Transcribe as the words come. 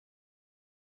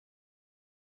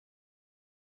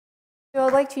So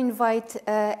I'd like to invite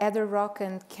Heather Rock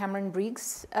and Cameron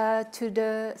Briggs to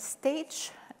the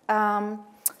stage. Heather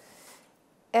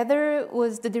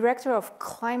was the Director of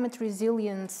Climate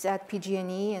Resilience at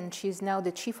PG&E, and she's now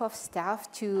the Chief of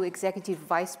Staff to Executive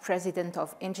Vice President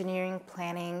of Engineering,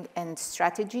 Planning, and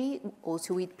Strategy,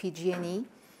 also with PG&E.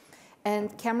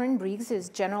 And Cameron Briggs is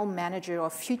General Manager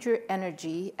of Future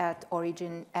Energy at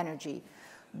Origin Energy.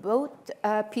 Both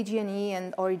PG&E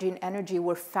and Origin Energy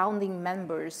were founding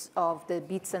members of the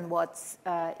Bits and Watts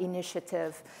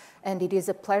initiative, and it is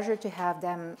a pleasure to have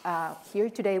them here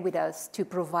today with us to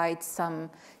provide some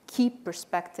key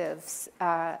perspectives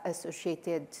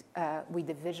associated with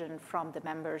the vision from the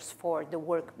members for the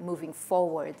work moving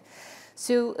forward.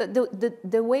 So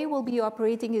the way we'll be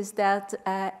operating is that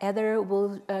Heather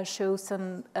will show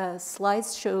some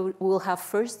slides. We'll have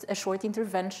first a short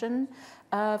intervention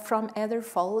from Heather,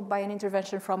 followed by an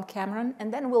intervention from Cameron,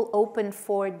 and then we'll open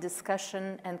for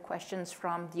discussion and questions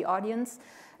from the audience,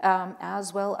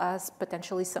 as well as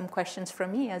potentially some questions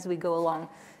from me as we go along.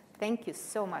 Thank you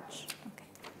so much. Okay,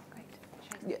 great.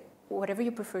 Yeah, whatever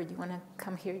you prefer. Do you want to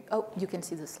come here? Oh, you can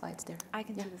see the slides there. I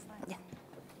can see the slides.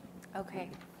 Yeah. Okay,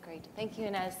 great. Thank you,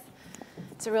 Inez.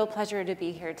 It's a real pleasure to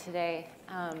be here today.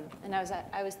 And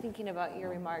I was thinking about your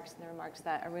remarks and the remarks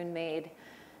that Arun made,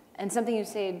 and something you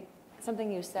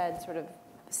said sort of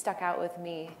stuck out with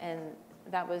me, and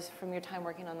that was from your time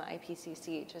working on the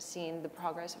IPCC, just seeing the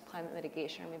progress of climate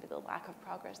mitigation, or maybe the lack of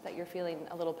progress, that you're feeling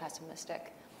a little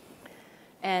pessimistic.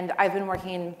 And I've been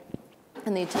working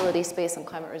in the utility space on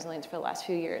climate resilience for the last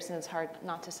few years, and it's hard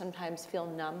not to sometimes feel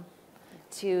numb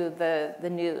to the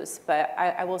news. But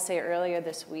I will say earlier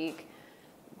this week,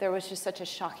 there was just such a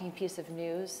shocking piece of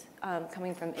news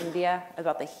coming from India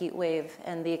about the heat wave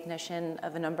and the ignition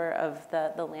of a number of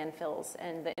the landfills,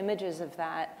 and the images of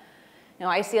that. You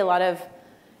know, I see a lot of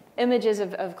images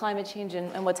of climate change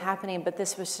and what's happening, but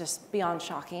this was just beyond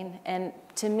shocking. And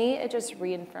to me, it just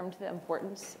reaffirmed the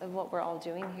importance of what we're all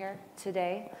doing here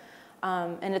today.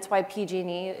 And it's why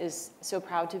PG&E is so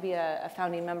proud to be a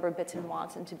founding member of Bits and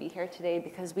Watts and to be here today,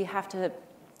 because we have to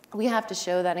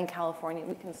show that in California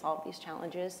we can solve these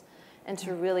challenges, and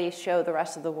to really show the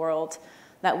rest of the world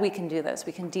that we can do this.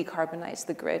 We can decarbonize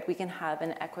the grid. We can have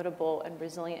an equitable and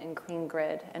resilient and clean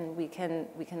grid, and we can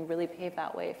really pave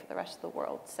that way for the rest of the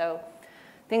world. So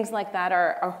things like that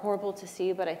are horrible to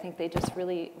see, but I think they just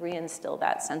really reinstill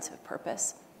that sense of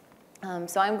purpose.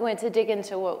 So I'm going to dig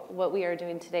into what we are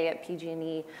doing today at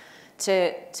PG&E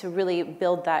to really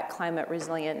build that climate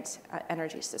resilient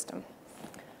energy system.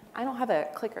 I don't have a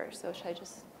clicker, so should I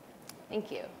just, thank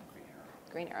you.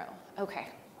 Green arrow, okay,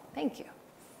 thank you.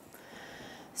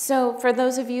 So for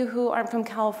those of you who aren't from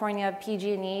California,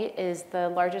 PG&E is the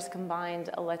largest combined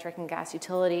electric and gas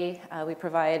utility. We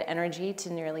provide energy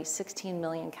to nearly 16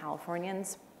 million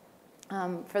Californians.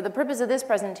 For the purpose of this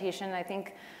presentation, I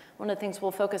think one of the things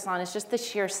we'll focus on is just the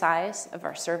sheer size of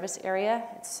our service area.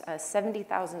 It's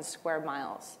 70,000 square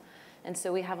miles. And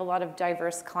so we have a lot of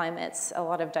diverse climates, a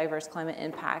lot of diverse climate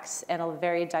impacts, and a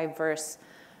very diverse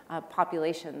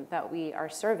population that we are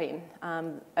serving.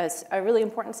 As a really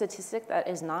important statistic that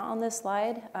is not on this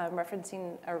slide,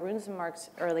 referencing Arun's remarks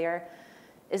earlier,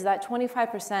 is that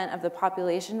 25% of the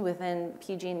population within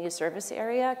PG&E's service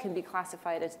area can be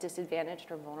classified as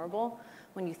disadvantaged or vulnerable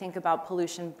when you think about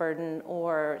pollution burden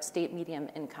or state median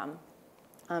income.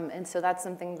 And so that's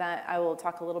something that I will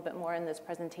talk a little bit more in this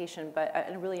presentation, but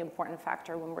a really important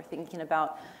factor when we're thinking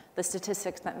about the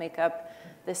statistics that make up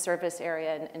this service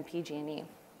area in PG&E.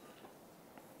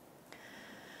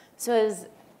 So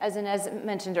as Inez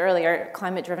mentioned earlier,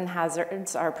 climate-driven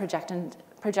hazards are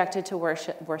projected to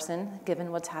worsen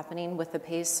given what's happening with the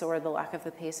pace or the lack of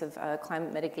the pace of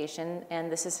climate mitigation,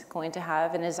 and this is going to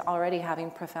have and is already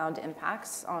having profound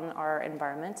impacts on our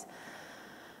environment.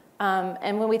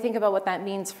 And when we think about what that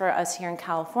means for us here in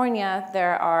California,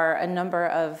 there are a number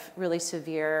of really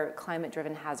severe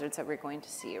climate-driven hazards that we're going to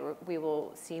see. We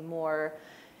will see more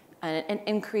an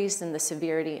increase in the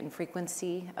severity and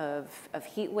frequency of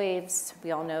heat waves. We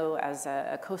all know as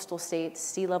a coastal state,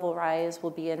 sea level rise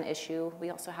will be an issue. We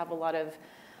also have a lot of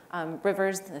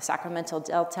rivers. The Sacramento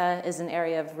Delta is an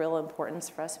area of real importance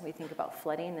for us when we think about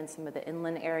flooding in some of the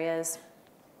inland areas.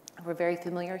 We're very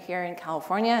familiar here in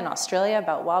California and Australia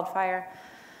about wildfire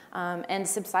and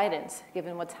subsidence,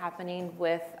 given what's happening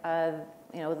with the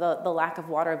lack of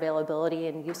water availability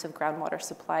and use of groundwater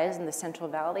supplies in the Central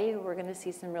Valley. We're going to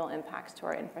see some real impacts to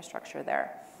our infrastructure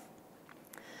there.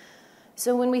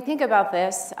 So when we think about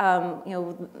this,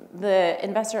 the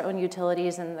investor-owned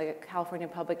utilities and the California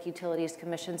Public Utilities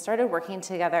Commission started working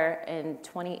together in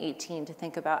 2018 to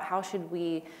think about how should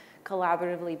we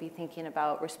collaboratively be thinking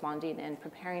about responding and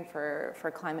preparing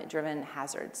for climate-driven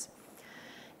hazards.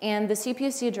 And the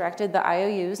CPUC directed the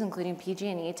IOUs, including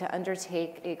PG&E, to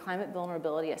undertake a climate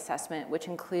vulnerability assessment, which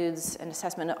includes an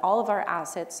assessment of all of our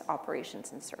assets,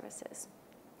 operations, and services.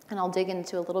 And I'll dig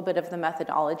into a little bit of the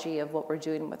methodology of what we're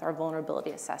doing with our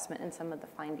vulnerability assessment and some of the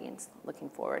findings looking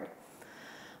forward.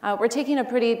 We're taking a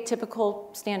pretty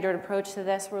typical standard approach to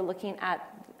this. We're looking at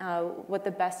what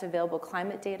the best available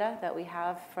climate data that we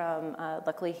have from,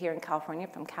 luckily here in California,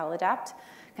 from CalAdapt,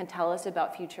 can tell us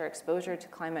about future exposure to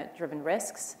climate-driven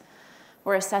risks.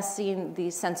 We're assessing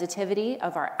the sensitivity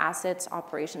of our assets,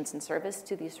 operations, and service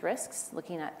to these risks,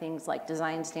 looking at things like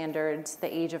design standards,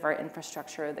 the age of our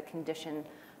infrastructure, the condition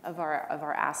of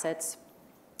our assets,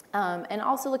 and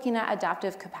also looking at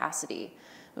adaptive capacity,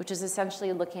 which is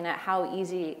essentially looking at how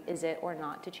easy is it or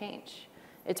not to change.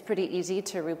 It's pretty easy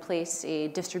to replace a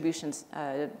distribution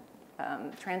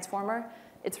transformer.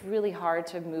 It's really hard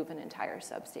to move an entire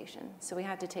substation. So we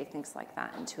have to take things like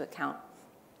that into account.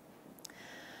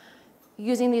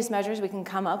 Using these measures, we can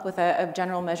come up with a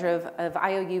general measure of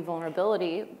IOU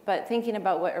vulnerability, but thinking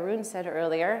about what Arun said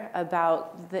earlier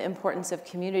about the importance of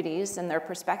communities and their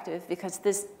perspective, because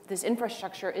this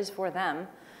infrastructure is for them,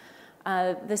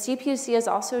 the CPUC has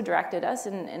also directed us,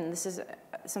 and this is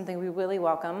something we really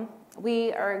welcome.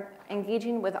 We are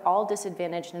engaging with all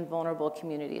disadvantaged and vulnerable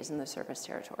communities in the service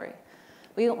territory.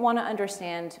 We want to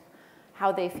understand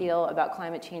how they feel about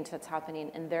climate change that's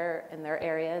happening in their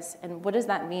areas, and what does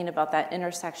that mean about that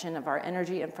intersection of our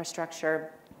energy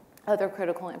infrastructure, other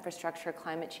critical infrastructure,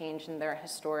 climate change, and their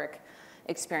historic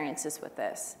experiences with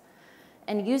this.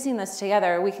 And using this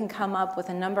together, we can come up with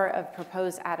a number of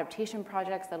proposed adaptation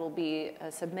projects that will be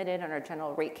submitted on our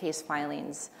general rate case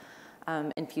filings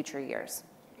in future years.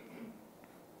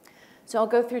 So I'll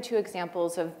go through two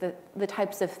examples of the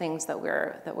types of things that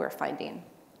we're finding.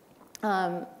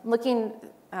 Looking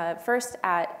first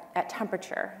at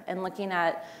temperature and looking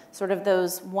at sort of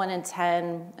those 1 in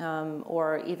 10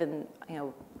 or even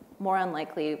more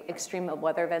unlikely extreme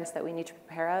weather events that we need to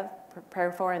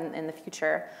prepare for in the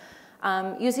future.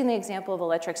 Using the example of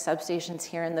electric substations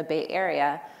here in the Bay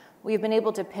Area, we've been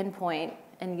able to pinpoint,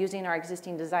 and using our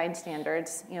existing design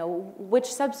standards, which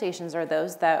substations are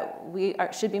those that we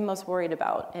should be most worried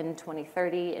about in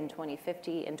 2030, in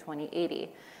 2050, in 2080.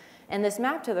 And this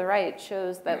map to the right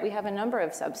shows that we have a number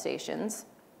of substations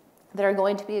that are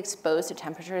going to be exposed to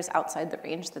temperatures outside the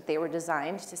range that they were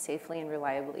designed to safely and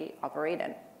reliably operate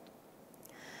in.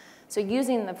 So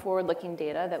using the forward-looking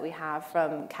data that we have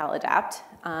from CalAdapt,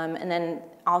 and then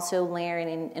also layering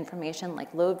in information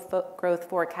like load growth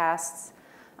forecasts,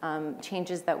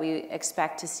 changes that we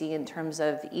expect to see in terms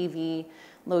of EV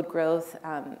load growth,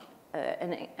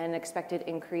 an expected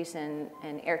increase in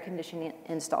air conditioning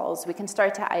installs, we can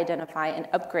start to identify and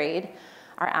upgrade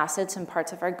our assets and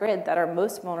parts of our grid that are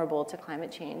most vulnerable to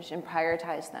climate change and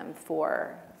prioritize them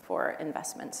for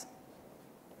investments.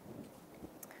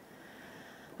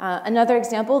 Another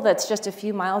example that's just a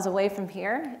few miles away from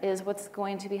here is what's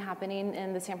going to be happening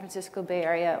in the San Francisco Bay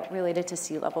Area related to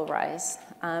sea level rise.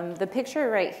 The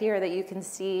picture right here that you can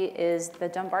see is the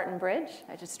Dumbarton Bridge.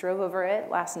 I just drove over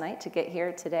it last night to get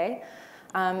here today.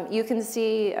 You can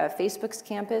see Facebook's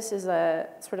campus is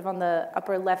sort of on the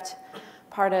upper left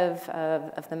part of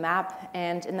the map,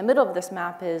 and in the middle of this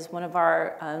map is one of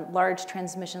our large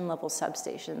transmission level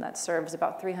substation that serves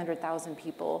about 300,000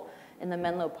 people in the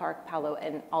Menlo Park,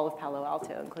 and all of Palo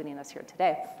Alto, including us here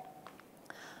today.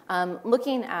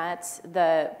 Looking at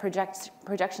the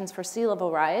projections for sea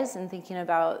level rise and thinking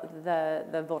about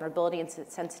the vulnerability and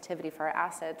sensitivity for our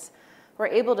assets, we're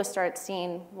able to start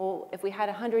seeing, well, if we had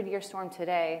a 100-year storm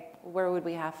today, where would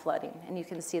we have flooding? And you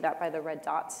can see that by the red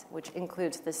dots, which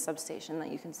includes this substation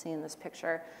that you can see in this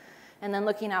picture. And then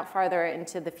looking out farther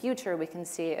into the future, we can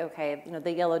see, okay,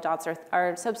 the yellow dots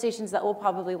are substations that we'll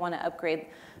probably want to upgrade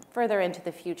further into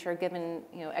the future, given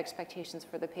expectations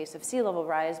for the pace of sea level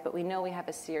rise, but we know we have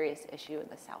a serious issue in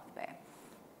the South Bay.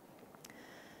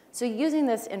 So using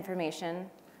this information,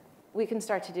 we can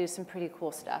start to do some pretty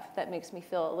cool stuff that makes me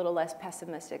feel a little less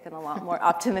pessimistic and a lot more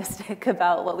optimistic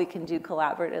about what we can do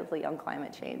collaboratively on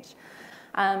climate change.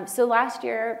 So last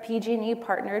year, PG&E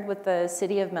partnered with the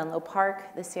City of Menlo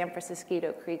Park, the San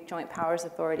Francisco Creek Joint Powers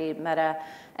Authority, Meta,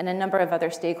 and a number of other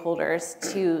stakeholders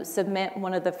to submit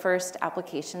one of the first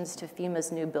applications to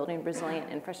FEMA's new Building Resilient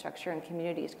Infrastructure and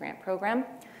Communities grant program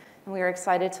And we were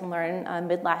excited to learn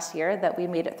mid last year that we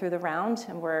made it through the round,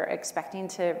 and we're expecting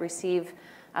to receive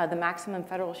the maximum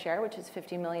federal share, which is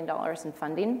 $50 million in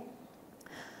funding.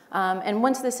 And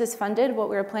once this is funded, what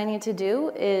we're planning to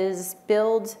do is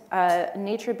build a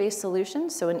nature-based solution,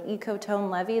 so an ecotone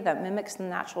levee that mimics the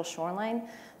natural shoreline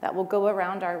that will go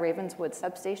around our Ravenswood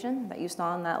substation that you saw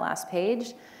on that last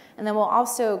page. And then we'll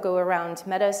also go around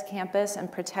Meta's campus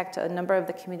and protect a number of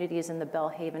the communities in the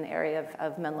Bellhaven area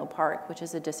of Menlo Park, which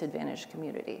is a disadvantaged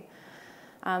community.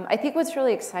 I think what's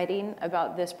really exciting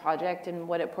about this project and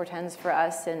what it portends for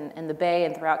us in the Bay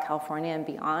and throughout California and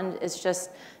beyond is just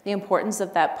the importance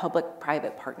of that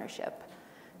public-private partnership.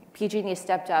 PG&E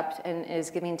stepped up and is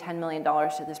giving $10 million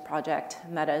to this project.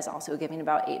 Meta is also giving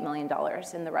about $8 million,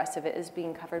 and the rest of it is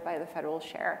being covered by the federal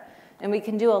share. And we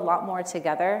can do a lot more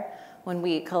together when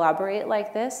we collaborate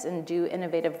like this and do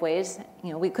innovative ways.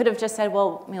 You know, we could have just said,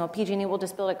 well, you know, PG&E will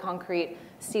just build a concrete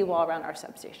seawall around our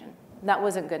substation. That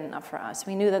wasn't good enough for us.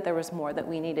 We knew that there was more that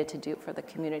we needed to do for the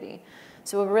community.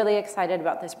 So we're really excited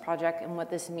about this project and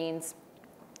what this means,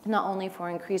 not only for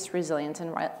increased resilience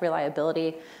and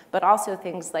reliability, but also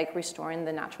things like restoring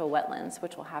the natural wetlands,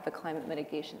 which will have a climate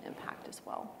mitigation impact as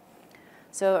well.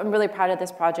 So I'm really proud of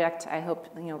this project. I hope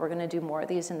we're going to do more of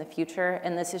these in the future,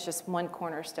 and this is just one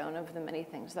cornerstone of the many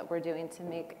things that we're doing to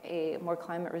make a more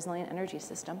climate resilient energy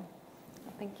system.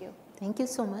 Thank you. Thank you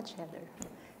so much, Heather.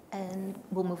 And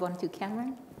we'll move on to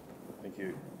Cameron. Thank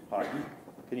you. Hi.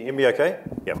 Can you hear me okay?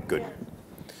 Yep, good.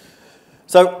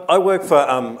 So I work for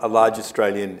a large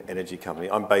Australian energy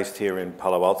company. I'm based here in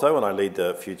Palo Alto, and I lead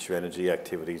the future energy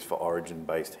activities for Origin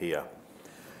based here.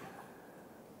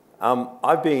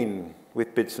 I've been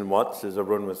with Bits and Watts, as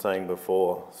Arun was saying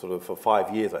before, sort of for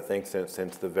 5 years, I think,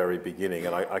 since the very beginning.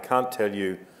 And I can't tell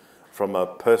you from a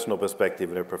personal perspective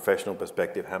and a professional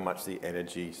perspective how much the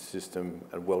energy system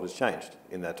and world has changed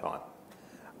in that time.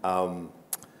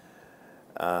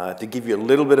 To give you a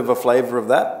little bit of a flavour of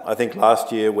that, I think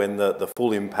last year when the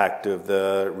full impact of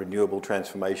the renewable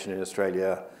transformation in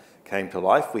Australia came to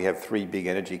life, we have 3 big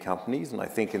energy companies, and I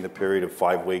think in the period of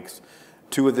 5 weeks,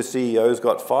 2 of the CEOs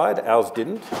got fired, ours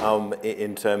didn't,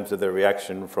 in terms of the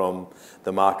reaction from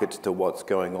the markets to what's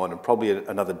going on. And probably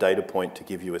another data point to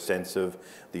give you a sense of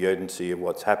the urgency of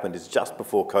what's happened is just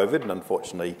before COVID, and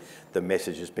unfortunately the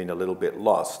message has been a little bit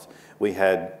lost. We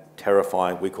had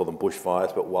terrifying, we call them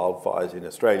bushfires, but wildfires in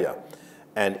Australia.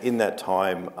 And in that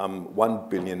time, 1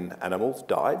 billion animals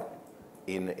died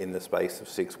in the space of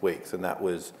 6 weeks, and that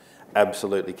was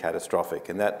absolutely catastrophic.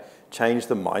 And that changed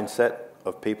the mindset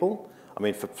of people. I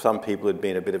mean, for some people it had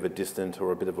been a bit of a distant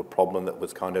or a bit of a problem that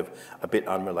was kind of a bit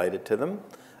unrelated to them.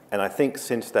 And I think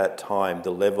since that time,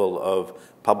 the level of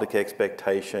public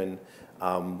expectation,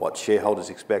 what shareholders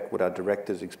expect, what our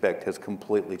directors expect, has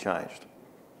completely changed.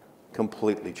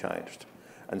 Completely changed.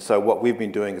 And so what we've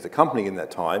been doing as a company in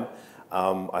that time,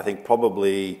 I think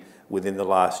probably within the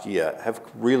last year, have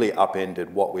really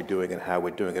upended what we're doing and how we're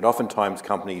doing it. Oftentimes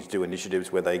companies do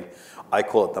initiatives where I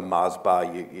call it the Mars bar,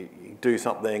 you do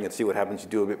something and see what happens, you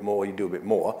do a bit more, you do a bit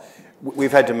more.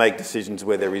 We've had to make decisions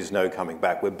where there is no coming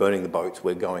back. We're burning the boats,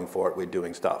 we're going for it, we're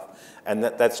doing stuff. And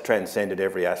that's transcended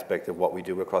every aspect of what we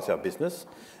do across our business.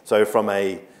 So from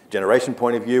a generation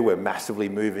point of view, we're massively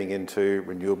moving into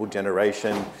renewable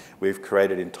generation. We've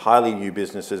created entirely new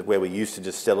businesses where we used to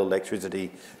just sell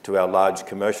electricity to our large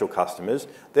commercial customers.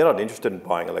 They're not interested in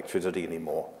buying electricity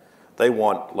anymore. They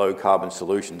want low carbon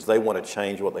solutions. They want to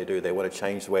change what they do. They want to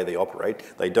change the way they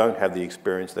operate. They don't have the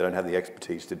experience, they don't have the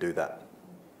expertise to do that.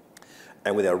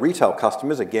 And with our retail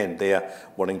customers, again, they're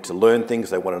wanting to learn things.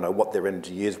 They want to know what their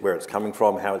energy is, where it's coming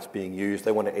from, how it's being used.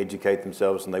 They want to educate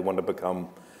themselves and they want to become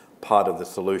part of the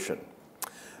solution.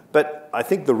 But I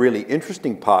think the really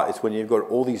interesting part is when you've got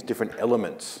all these different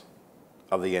elements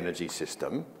of the energy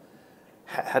system,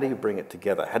 how do you bring it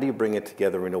together? How do you bring it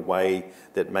together in a way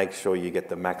that makes sure you get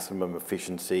the maximum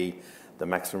efficiency, the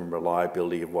maximum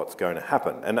reliability of what's going to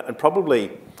happen? And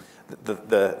probably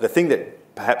the thing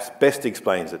that perhaps best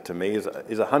explains it to me is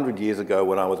 100 years ago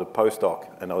when I was a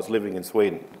postdoc and I was living in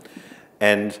Sweden.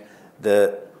 And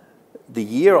the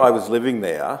year I was living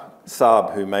there,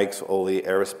 Saab, who makes all the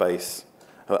aerospace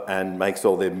and makes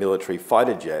all their military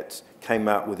fighter jets, came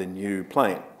out with a new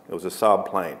plane. It was a Saab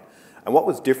plane. And what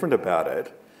was different about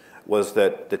it was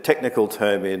that the technical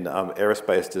term in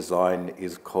aerospace design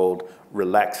is called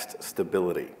relaxed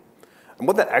stability. And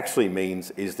what that actually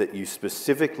means is that you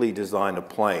specifically design a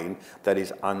plane that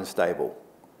is unstable.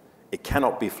 It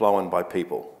cannot be flown by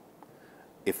people.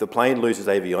 If the plane loses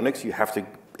avionics, you have to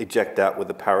eject out with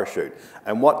a parachute.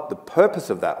 And what the purpose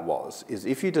of that was, is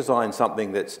if you design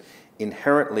something that's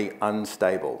inherently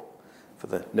unstable, For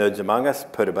the nerds among us,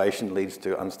 perturbation leads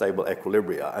to unstable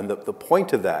equilibria. And the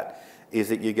point of that is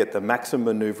that you get the maximum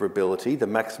maneuverability, the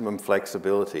maximum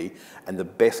flexibility, and the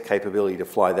best capability to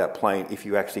fly that plane if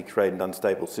you actually create an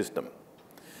unstable system.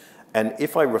 And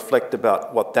if I reflect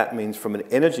about what that means from an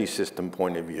energy system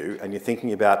point of view, and you're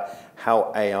thinking about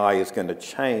how AI is going to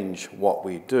change what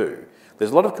we do, there's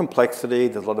a lot of complexity,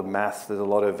 there's a lot of maths, there's a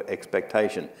lot of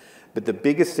expectation. But the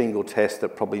biggest single test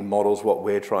that probably models what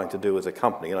we're trying to do as a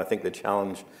company, and I think the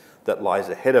challenge that lies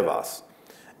ahead of us,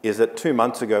 is that 2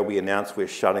 months ago we announced we're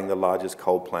shutting the largest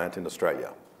coal plant in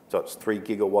Australia. So it's 3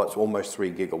 gigawatts, almost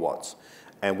 3 gigawatts.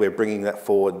 And we're bringing that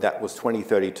forward. That was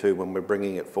 2032 when we're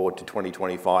bringing it forward to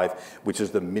 2025, which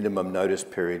is the minimum notice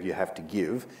period you have to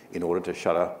give in order to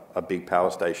shut a big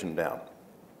power station down.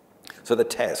 So the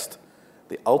test,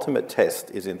 the ultimate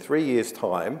test is in 3 years'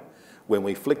 time, when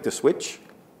we flick the switch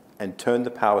and turn the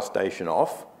power station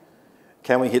off,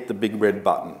 can we hit the big red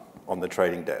button on the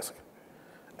trading desk?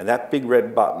 And that big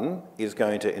red button is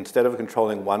going to, instead of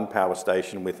controlling one power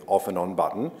station with off and on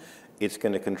button, it's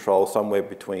going to control somewhere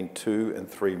between 2 and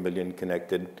 3 million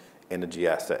connected energy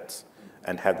assets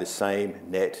and have the same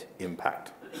net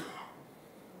impact.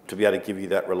 To be able to give you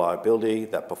that reliability,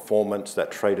 that performance,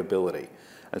 that tradability.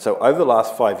 And so over the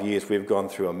last 5 years, we've gone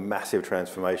through a massive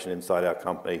transformation inside our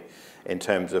company in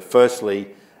terms of,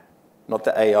 firstly, not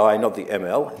the AI, not the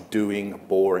ML, doing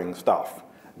boring stuff.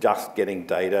 Just getting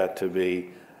data to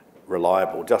be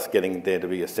reliable, just getting there to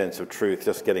be a sense of truth,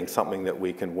 just getting something that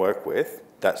we can work with.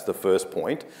 That's the first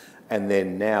point. And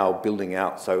then now building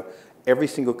out. So every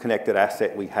single connected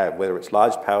asset we have, whether it's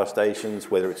large power stations,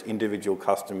 whether it's individual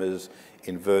customers,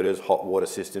 inverters, hot water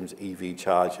systems, EV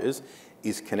chargers,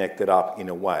 is connected up in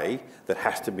a way that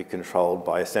has to be controlled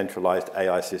by a centralized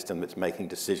AI system that's making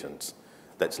decisions,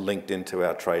 that's linked into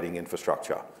our trading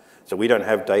infrastructure. So we don't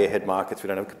have day-ahead markets, we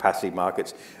don't have capacity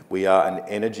markets. We are an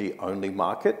energy-only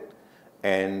market.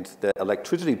 And the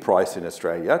electricity price in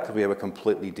Australia, because we have a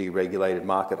completely deregulated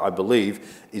market, I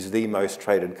believe, is the most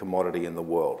traded commodity in the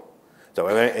world. So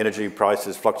our energy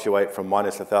prices fluctuate from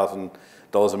minus $1,000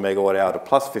 a megawatt hour to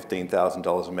plus $15,000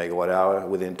 a megawatt hour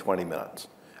within 20 minutes.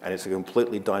 And it's a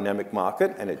completely dynamic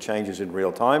market, and it changes in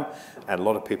real time, and a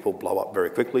lot of people blow up very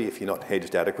quickly if you're not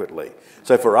hedged adequately.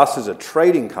 So for us as a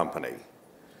trading company,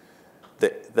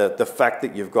 the fact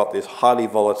that you've got this highly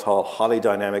volatile, highly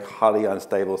dynamic, highly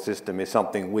unstable system is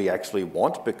something we actually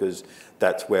want because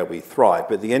that's where we thrive.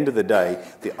 But at the end of the day,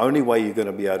 the only way you're going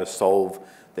to be able to solve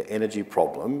the energy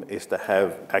problem is to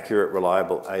have accurate,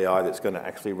 reliable AI that's going to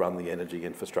actually run the energy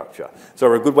infrastructure.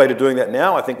 So a good way to doing that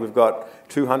now, I think we've got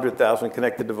 200,000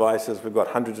 connected devices, we've got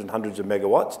hundreds and hundreds of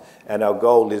megawatts, and our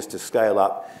goal is to scale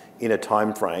up in a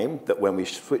time frame that when we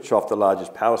switch off the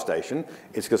largest power station,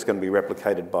 it's just going to be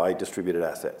replicated by distributed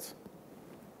assets.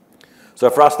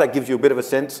 So for us, that gives you a bit of a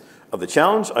sense of the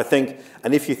challenge, I think.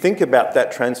 And if you think about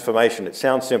that transformation, it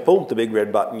sounds simple, the big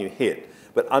red button you hit.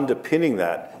 But underpinning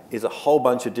that is a whole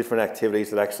bunch of different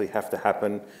activities that actually have to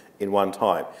happen in one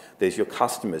time. There's your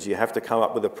customers. You have to come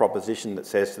up with a proposition that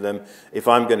says to them, if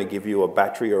I'm going to give you a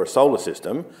battery or a solar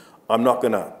system, I'm not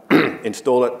going to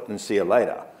install it and see you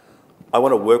later. I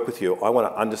want to work with you. I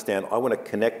want to understand. I want to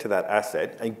connect to that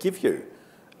asset and give you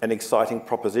an exciting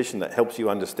proposition that helps you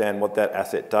understand what that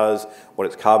asset does, what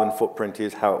its carbon footprint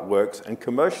is, how it works, and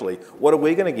commercially, what are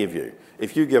we going to give you?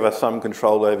 If you give us some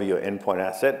control over your endpoint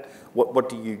asset, what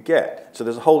do you get? So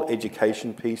there's a whole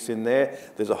education piece in there,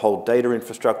 there's a whole data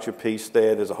infrastructure piece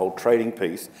there, there's a whole trading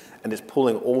piece, and it's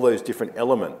pulling all those different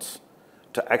elements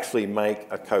to actually make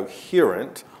a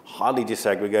coherent, highly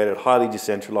disaggregated, highly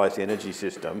decentralized energy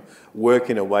system work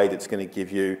in a way that's going to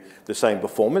give you the same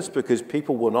performance, because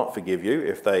people will not forgive you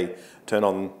if they turn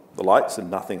on the lights and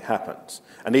nothing happens.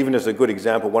 And even as a good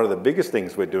example, one of the biggest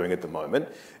things we're doing at the moment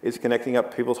is connecting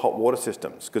up people's hot water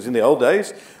systems. Because in the old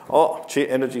days,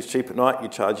 energy's cheap at night, you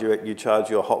charge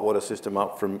your hot water system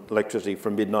up from electricity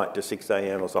from midnight to 6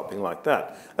 a.m. or something like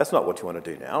that. That's not what you want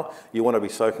to do now. You want to be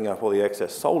soaking up all the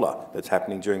excess solar that's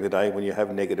happening during the day when you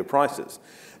have negative prices.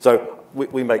 So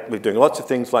we're doing lots of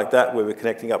things like that where we're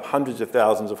connecting up hundreds of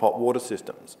thousands of hot water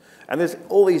systems. And there's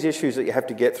all these issues that you have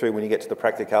to get through when you get to the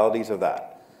practicalities of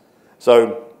that.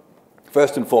 So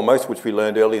first and foremost, which we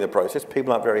learned early in the process,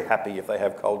 people aren't very happy if they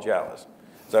have cold showers.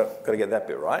 So got to get that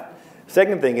bit right.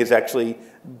 Second thing is actually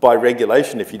by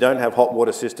regulation, if you don't have hot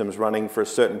water systems running for a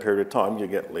certain period of time, you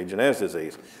get Legionnaire's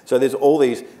disease. So there's all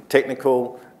these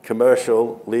technical,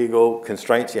 commercial, legal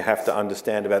constraints you have to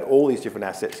understand about all these different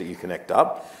assets that you connect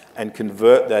up and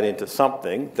convert that into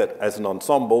something that as an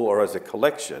ensemble or as a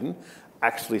collection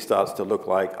actually starts to look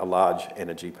like a large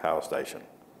energy power station.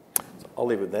 So I'll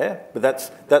leave it there. But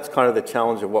that's kind of the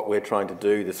challenge of what we're trying to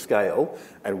do, the scale,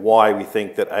 and why we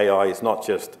think that AI is not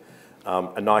just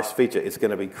a nice feature. It's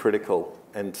going to be critical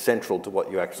and central to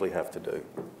what you actually have to do.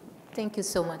 Thank you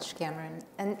so much, Cameron.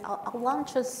 And I'll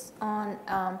launch us on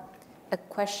a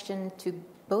question to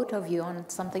both of you on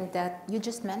something that you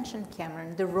just mentioned,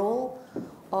 Cameron, the role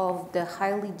of the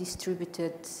highly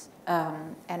distributed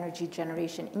energy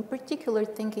generation, in particular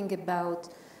thinking about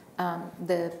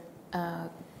the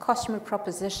customer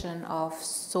proposition of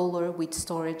solar with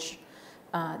storage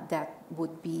that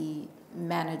would be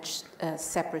managed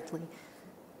separately.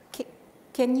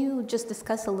 Can you just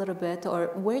discuss a little bit, or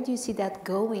where do you see that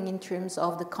going in terms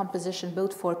of the composition,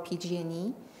 both for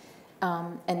PG&E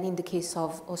and in the case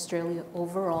of Australia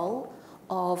overall,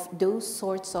 of those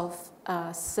sorts of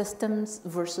systems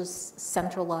versus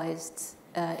centralized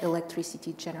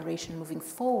electricity generation moving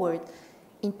forward?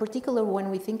 In particular, when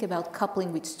we think about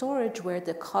coupling with storage, where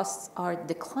the costs are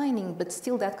declining, but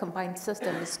still that combined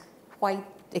system is quite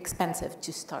expensive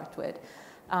to start with.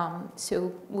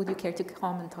 So would you care to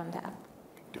comment on that?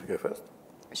 Do you go first?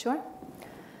 Sure.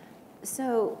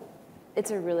 So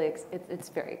it's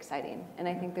very exciting. And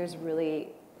I think there's really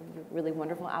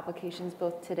wonderful applications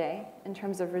both today in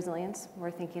terms of resilience.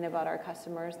 We're thinking about our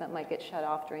customers that might get shut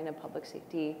off during a public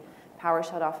safety power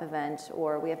shut-off event,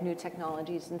 or we have new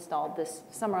technologies installed this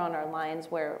summer on our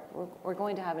lines where we're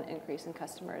going to have an increase in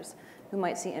customers who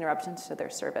might see interruptions to their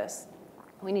service.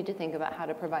 We need to think about how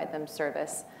to provide them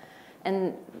service.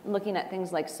 And looking at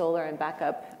things like solar and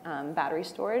backup battery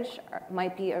storage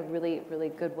might be a really, really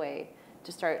good way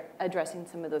to start addressing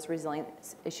some of those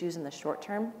resilience issues in the short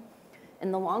term.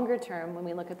 In the longer term, when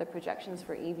we look at the projections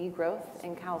for EV growth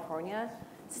in California,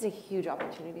 this is a huge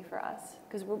opportunity for us,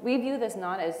 because we view this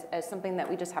not as something that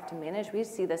we just have to manage. We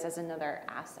see this as another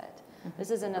asset. Mm-hmm.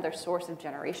 This is another source of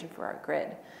generation for our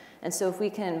grid. And so if we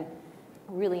can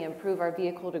really improve our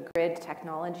vehicle-to-grid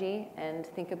technology and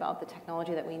think about the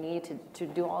technology that we need to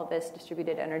do all of this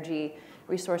distributed energy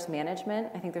resource management,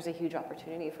 I think there's a huge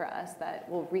opportunity for us that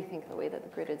will rethink the way that the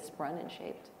grid is run and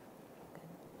shaped.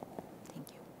 Thank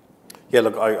you. Yeah,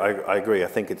 look, I agree. I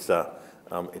think it's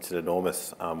an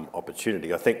enormous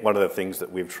opportunity. I think one of the things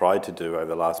that we've tried to do over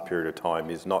the last period of time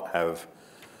is not have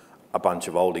a bunch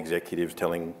of old executives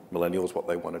telling millennials what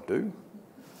they want to do.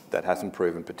 That hasn't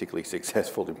proven particularly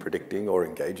successful in predicting or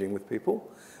engaging with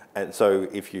people. And so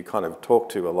if you kind of talk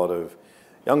to a lot of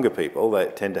younger people, they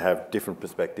tend to have different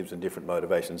perspectives and different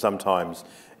motivations. Sometimes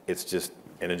it's just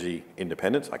energy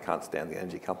independence. I can't stand the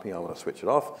energy company, I want to switch it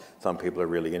off. Some people are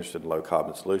really interested in low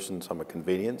carbon solutions, some are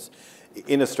convenience.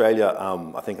 In Australia,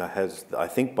 I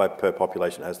think by per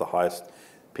population has the highest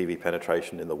PV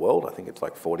penetration in the world. I think it's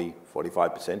like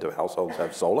 45% of households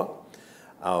have solar.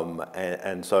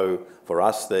 And so for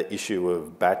us, the issue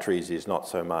of batteries is not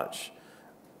so much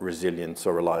resilience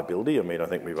or reliability. I mean, I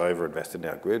think we've over-invested in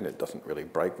our grid and it doesn't really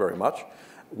break very much.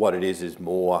 What it is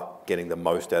more getting the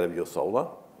most out of your solar,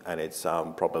 and it's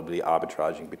probably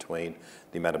arbitraging between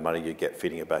the amount of money you get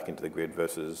feeding it back into the grid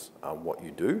versus what you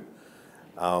do.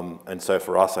 And so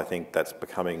for us, I think that's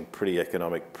becoming pretty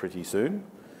economic pretty soon.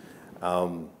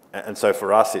 And so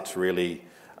for us, it's really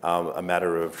a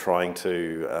matter of trying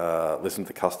to listen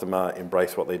to the customer,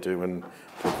 embrace what they do, and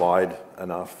provide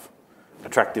enough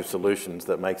attractive solutions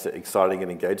that makes it exciting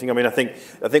and engaging. I mean, I think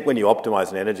when you optimize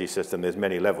an energy system, there's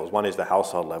many levels. One is the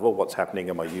household level, what's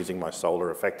happening, am I using my solar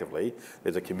effectively?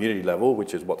 There's a community level,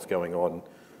 which is what's going on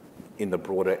in the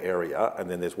broader area,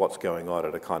 and then there's what's going on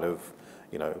at a kind of,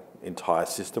 entire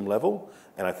system level.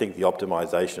 And I think the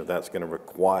optimization of that's going to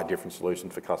require different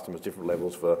solutions for customers, different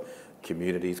levels for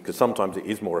communities, because sometimes it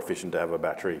is more efficient to have a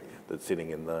battery that's sitting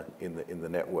in the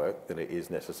network than it is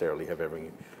necessarily have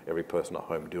every person at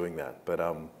home doing that. But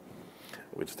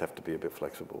we just have to be a bit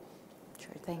flexible.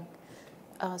 Sure thing.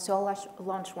 So I'll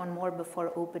launch one more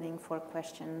before opening for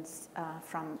questions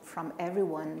from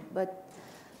everyone. But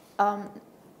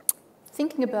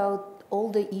thinking about all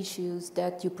the issues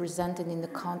that you presented in the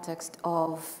context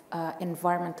of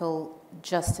environmental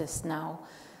justice now.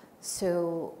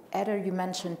 So, Eder, you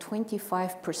mentioned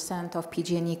 25% of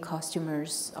PG&E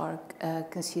customers are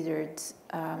considered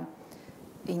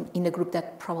in a group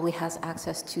that probably has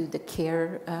access to the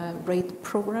care rate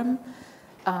program,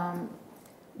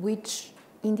 which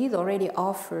indeed already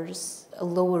offers a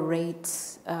lower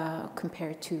rates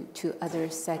compared to other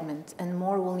segments, and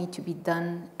more will need to be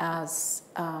done as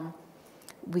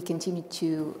we continue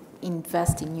to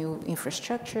invest in new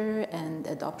infrastructure and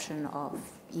adoption of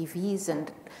EVs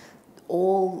and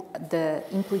all the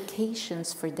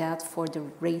implications for that for the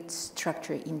rate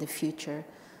structure in the future.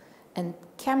 And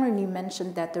Cameron, you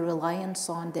mentioned that the reliance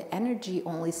on the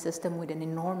energy-only system with an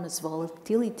enormous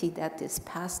volatility that is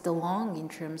passed along in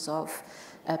terms of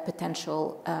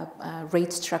potential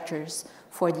rate structures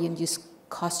for the end-use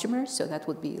customers. So that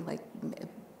would be like,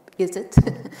 is it?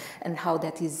 And how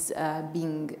that is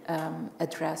being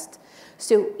addressed.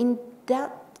 So in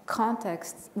that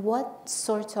context, what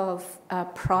sort of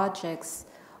projects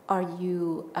are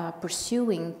you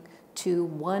pursuing to,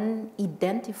 one,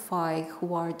 identify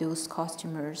who are those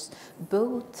customers,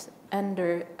 both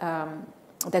under,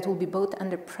 that will be both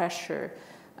under pressure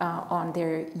on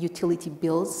their utility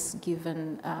bills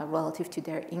given relative to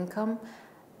their income,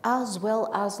 as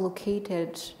well as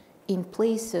located in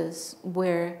places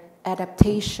where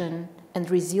adaptation and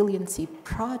resiliency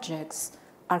projects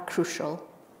are crucial?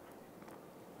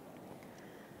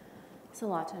 It's a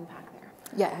lot to unpack there.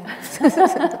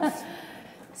 Yeah.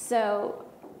 So,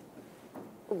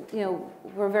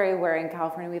 we're very aware in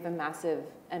California we have a massive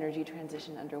energy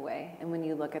transition underway. And when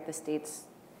you look at the state's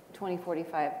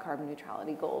 2045 carbon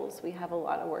neutrality goals, we have a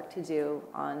lot of work to do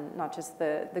on not just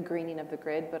the greening of the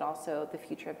grid, but also the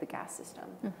future of the gas system.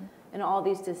 Mm-hmm. And all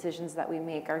these decisions that we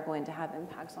make are going to have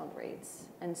impacts on rates.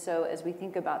 And so as we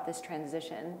think about this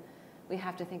transition, we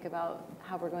have to think about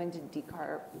how we're going to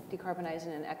decarbonize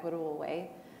in an equitable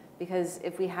way. Because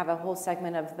if we have a whole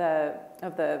segment of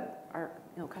our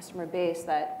customer base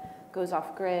that goes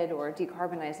off grid or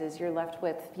decarbonizes, you're left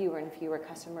with fewer and fewer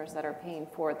customers that are paying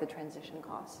for the transition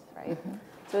costs, right? Mm-hmm.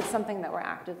 So it's something that we're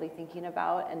actively thinking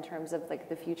about in terms of like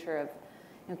the future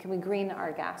of, can we green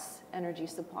our gas energy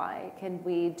supply? Can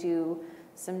we do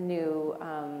some new,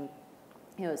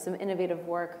 some innovative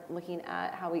work looking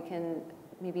at how we can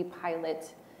maybe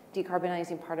pilot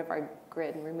decarbonizing part of our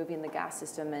grid and removing the gas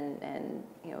system and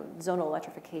zonal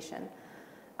electrification.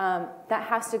 That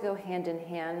has to go hand in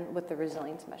hand with the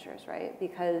resilience measures, right?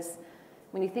 Because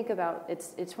when you think about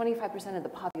it's 25% of the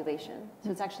population,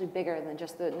 so it's actually bigger than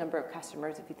just the number of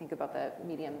customers if you think about the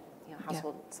medium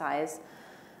household size.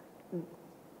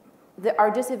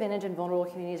 Our disadvantaged and vulnerable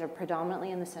communities are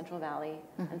predominantly in the Central Valley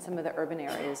and some of the urban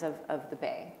areas of the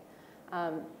Bay.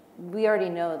 We already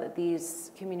know that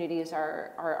these communities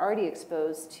are already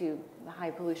exposed to the high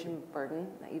pollution burden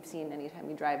that you've seen anytime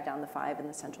you drive down the 5 in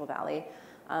the Central Valley.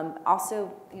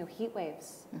 Also, heat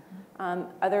waves,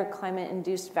 other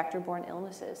climate-induced vector-borne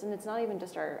illnesses. And it's not even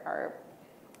just our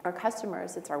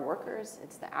customers, it's our workers,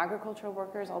 it's the agricultural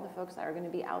workers, all the folks that are going to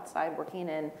be outside working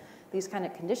in these kind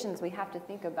of conditions. We have to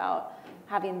think about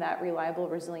having that reliable,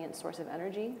 resilient source of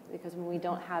energy, because when we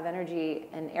don't have energy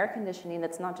and air conditioning,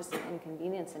 that's not just an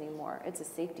inconvenience anymore, it's a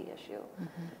safety issue.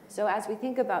 Mm-hmm. So as we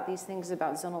think about these things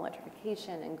about zonal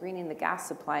electrification and greening the gas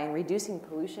supply and reducing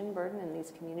pollution burden in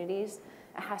these communities,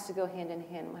 it has to go hand in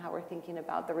hand with how we're thinking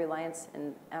about the reliance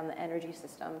on the energy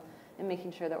system and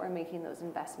making sure that we're making those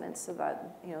investments so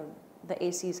that the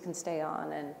ACs can stay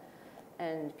on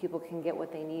and people can get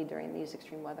what they need during these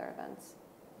extreme weather events.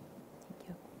 Thank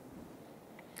you.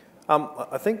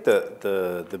 I think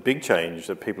the big change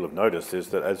that people have noticed is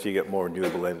that as you get more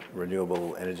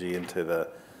renewable energy into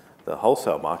the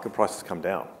wholesale market, prices come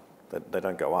down. They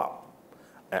don't go up.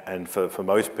 And for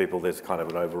most people, there's kind of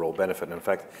an overall benefit. And in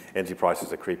fact, energy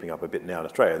prices are creeping up a bit now in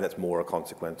Australia, and that's more a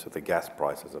consequence of the gas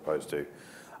price as opposed to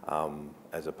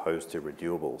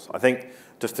renewables. I think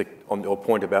just on your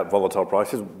point about volatile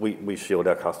prices, we shield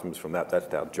our customers from that.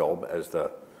 That's our job as the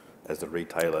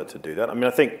retailer to do that. I mean,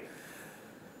 I think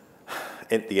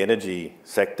the energy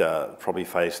sector probably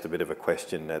faced a bit of a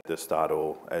question at the start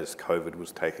or as COVID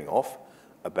was taking off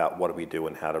about what do we do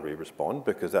and how do we respond,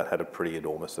 because that had a pretty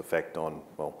enormous effect on,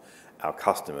 our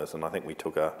customers. And I think we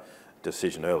took a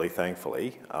decision early,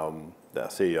 thankfully. The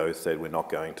CEO said we're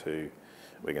going to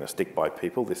stick by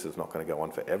people. This is not going to go on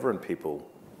forever, and people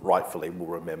rightfully will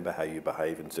remember how you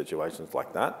behave in situations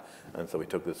like that. And so we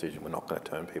took the decision we're not going to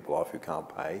turn people off who can't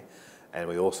pay. And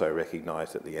we also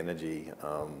recognised that the energy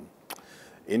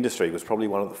industry was probably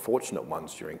one of the fortunate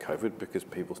ones during COVID because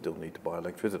people still need to buy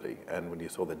electricity. And when you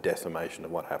saw the decimation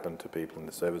of what happened to people in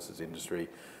the services industry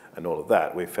and all of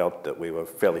that, we felt that we were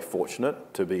fairly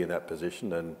fortunate to be in that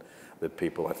position, and that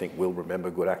people, I think, will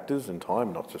remember good actors in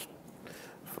time, not just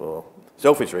for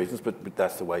selfish reasons, but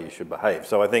that's the way you should behave.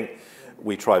 So I think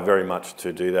we try very much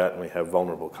to do that, and we have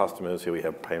vulnerable customers who we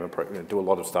have payment programs, do a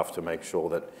lot of stuff to make sure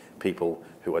that people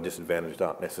who are disadvantaged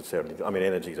aren't necessarily,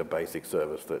 energy is a basic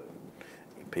service that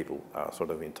people are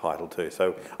sort of entitled to.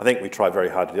 So I think we try very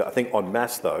hard to do that. I think en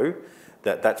masse though,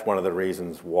 that's one of the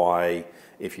reasons why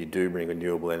if you do bring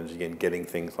renewable energy in, getting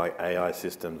things like AI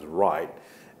systems right,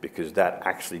 because that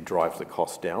actually drives the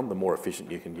cost down. The more efficient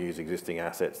you can use existing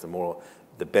assets, the more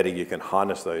the better you can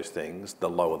harness those things, the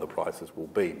lower the prices will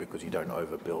be, because you don't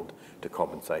overbuild to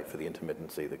compensate for the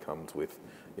intermittency that comes with,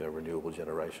 you know, renewable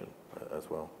generation as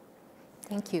well.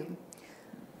 Thank you.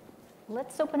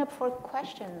 Let's open up for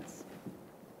questions.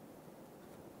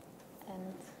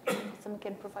 And someone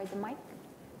can provide the mic.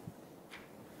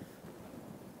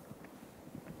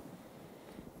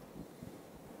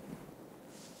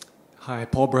 Hi,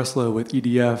 Paul Breslow with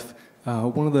EDF.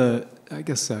 One of the, I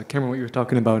guess, Cameron, what you were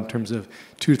talking about in terms of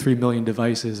 2 to 3 million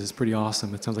devices is pretty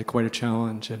awesome. It sounds like quite a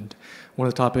challenge. And one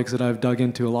of the topics that I've dug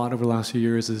into a lot over the last few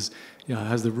years is,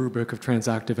 has the rubric of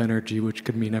transactive energy, which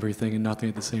could mean everything and nothing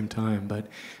at the same time. But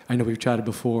I know we've chatted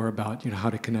before about, how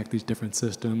to connect these different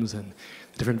systems and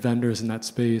different vendors in that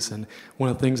space. And one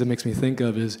of the things that makes me think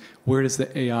of is, where does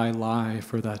the AI lie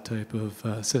for that type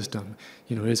of system?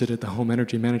 Is it at the home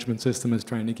energy management system is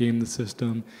trying to game the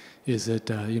system? Is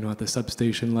it, at the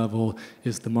substation level?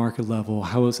 Is the market level?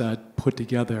 How is that put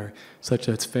together such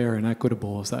that it's fair and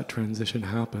equitable as that transition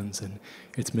happens? And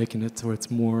it's making it so it's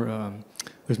more,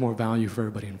 there's more value for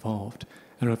everybody involved.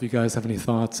 I don't know if you guys have any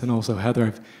thoughts. And also, Heather,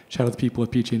 I've chatted with people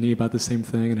at PG&E about the same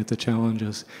thing, and it's a challenge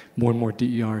as more and more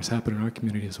DERs happen in our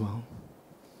community as well.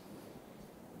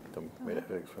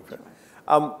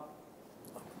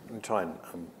 I'm trying to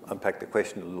unpack the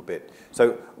question a little bit.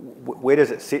 So where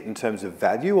does it sit in terms of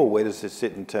value, or where does it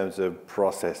sit in terms of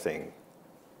processing?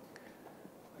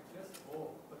 I guess both,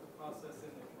 but the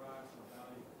processing that drives the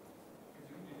value. Because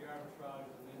you can do the arbitrage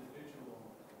as an individual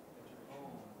at your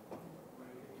home, where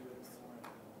you can do it more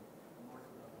at the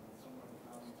market level, and somewhere the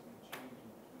value to be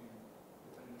changing between,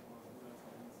 depending upon who that's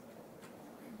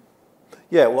on the inside.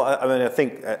 Yeah, well, I mean, I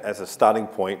think as a starting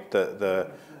point,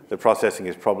 the processing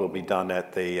is probably done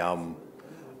at the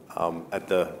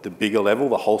bigger level,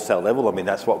 the wholesale level. I mean,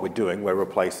 that's what we're doing. We're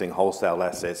replacing wholesale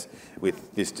assets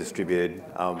with this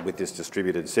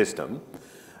distributed system.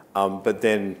 But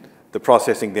then the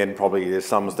processing then probably, there's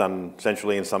some's done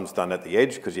centrally and some's done at the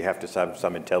edge, because you have to have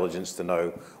some intelligence to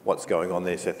know what's going on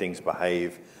there so things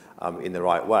behave in the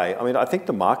right way. I mean, I think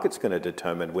the market's going to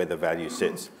determine where the value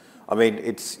sits. I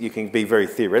mean, you can be very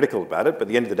theoretical about it, but at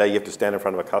the end of the day, you have to stand in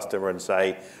front of a customer and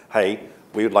say, hey,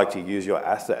 we would like to use your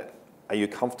asset. Are you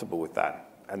comfortable with that?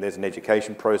 And there's an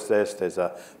education process, there's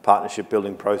a partnership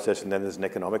building process, and then there's an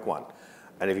economic one.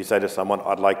 And if you say to someone,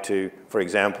 I'd like to, for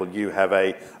example, you have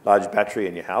a large battery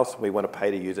in your house, we want to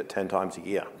pay to use it 10 times a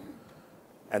year.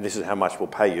 And this is how much we'll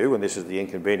pay you, and this is the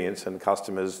inconvenience, and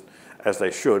customers, as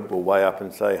they should, will weigh up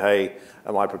and say, hey,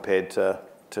 am I prepared to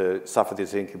suffer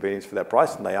this inconvenience for that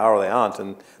price? And they are or they aren't,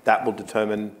 and that will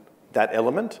determine that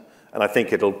element. And I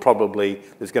think it'll probably,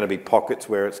 there's going to be pockets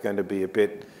where it's going to be a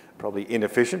bit probably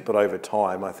inefficient, but over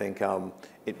time I think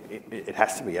it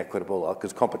has to be equitable,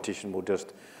 because competition will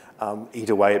just eat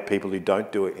away at people who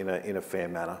don't do it in a fair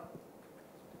manner.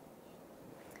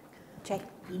 Jay,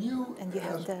 and you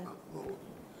have the...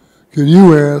 Can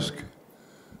you ask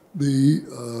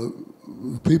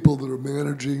the people that are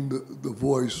managing the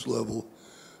voice level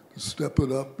to step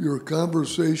it up? Your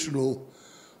conversational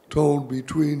tone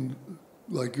between,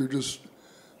 like you're just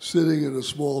sitting at a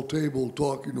small table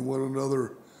talking to one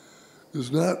another,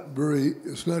 is not very,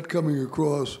 it's not coming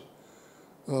across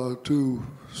to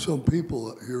some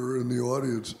people here in the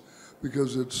audience,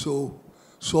 because it's so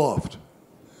soft.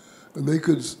 And they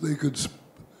could,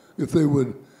 if they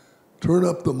would turn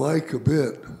up the mic a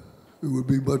bit, it would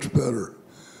be much better.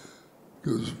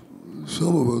 Because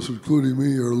some of us, including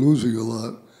me, are losing a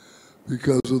lot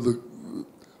because of the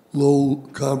low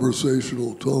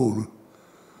conversational tone.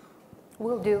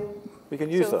 Will do. We can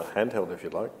use the handheld if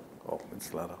you'd like. Oh,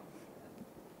 it's louder.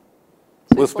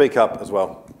 We'll speak up as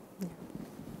well.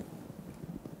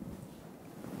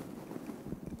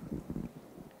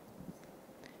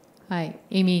 Hi,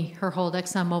 Amy Herhold,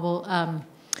 ExxonMobil.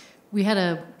 We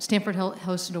had Stanford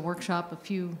hosted a workshop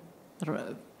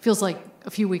feels like a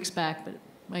few weeks back, but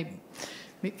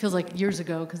it feels like years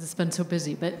ago because it's been so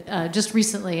busy. But just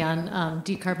recently on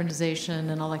decarbonization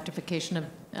and electrification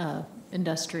of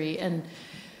industry. And,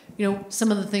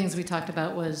 some of the things we talked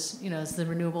about was, as the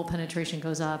renewable penetration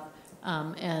goes up,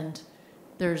 and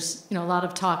there's, a lot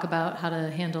of talk about how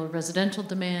to handle residential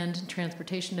demand and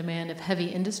transportation demand if heavy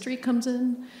industry comes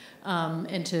in,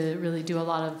 and to really do a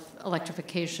lot of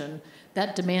electrification.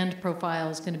 That demand profile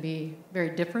is going to be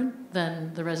very different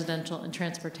than the residential and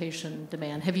transportation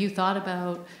demand. Have you thought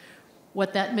about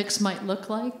what that mix might look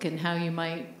like and how you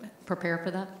might prepare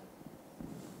for that?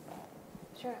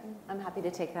 Sure, I'm happy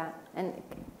to take that. And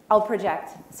I'll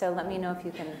project, so let me know if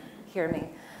you can hear me.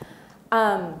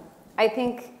 I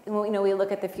think we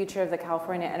look at the future of the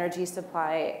California energy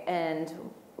supply, and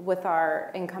with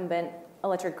our incumbent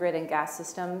electric grid and gas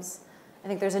systems, I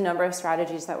think there's a number of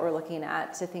strategies that we're looking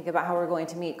at to think about how we're going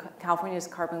to meet California's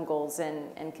carbon goals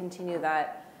and continue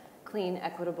that clean,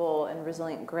 equitable, and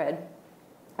resilient grid.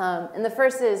 And the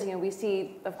first is, we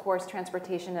see, of course,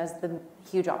 transportation as the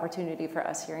huge opportunity for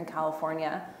us here in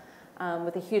California,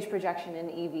 with a huge projection in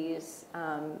EVs,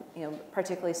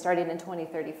 particularly starting in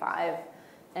 2035.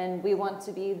 And we want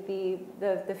to be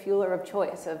the fueler of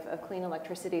choice of clean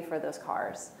electricity for those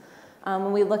cars.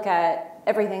 When we look at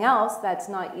everything else that's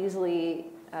not easily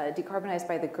decarbonized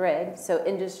by the grid, so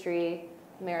industry,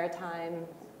 maritime,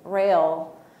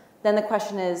 rail, then the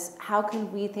question is, how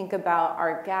can we think about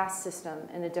our gas system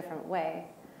in a different way?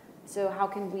 So how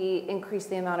can we increase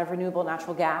the amount of renewable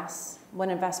natural gas? What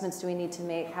investments do we need to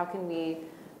make? How can we,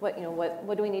 what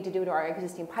do we need to do to our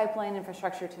existing pipeline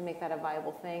infrastructure to make that a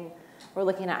viable thing? We're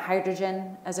looking at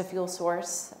hydrogen as a fuel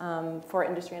source for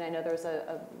industry, and I know there was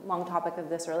a long topic of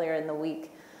this earlier in the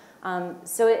week.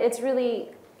 So it's really,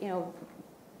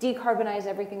 decarbonize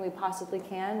everything we possibly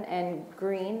can and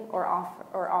green or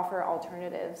offer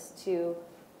alternatives to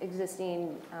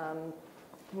existing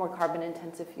more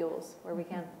carbon-intensive fuels where we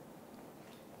can.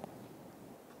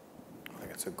 I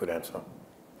think it's a good answer.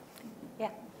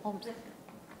 Yeah, Holmes.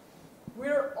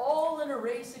 We're all in a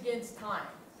race against time.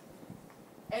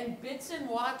 And Bits and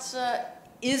Watts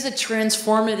is a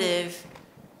transformative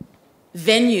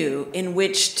venue in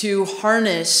which to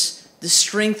harness the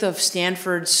strength of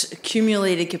Stanford's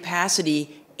accumulated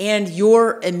capacity and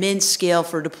your immense scale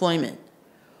for deployment.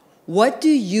 What do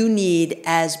you need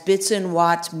as Bits and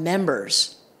Watts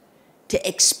members to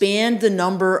expand the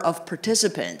number of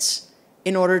participants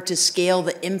in order to scale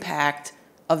the impact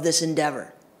of this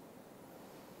endeavor?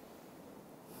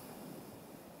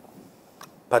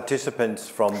 Participants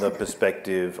from the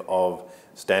perspective of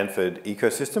Stanford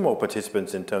ecosystem, or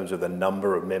participants in terms of the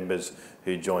number of members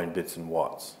who join Bits and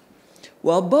Watts?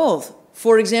 Well, both.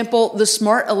 For example, the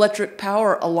Smart Electric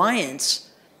Power Alliance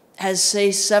has,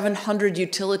 say, 700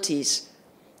 utilities,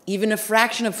 even a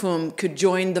fraction of whom could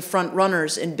join the front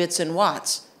runners in Bits and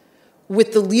Watts,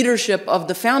 with the leadership of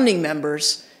the founding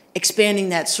members expanding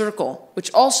that circle,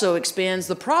 which also expands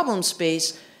the problem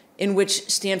space in which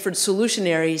Stanford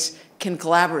solutionaries can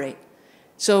collaborate.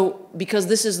 So because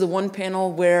this is the one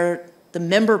panel where the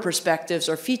member perspectives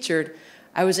are featured,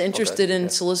 I was interested in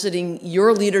soliciting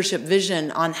your leadership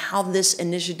vision on how this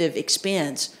initiative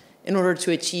expands in order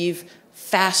to achieve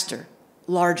faster,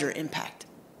 larger impact.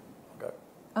 Okay.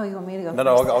 Oh, you want me to go? No,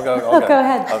 no, I'll go. Go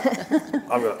ahead.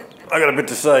 I've got a bit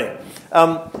to say.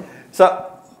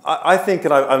 So I think,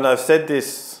 and I've said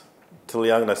this to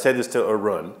Liang, and I've said this to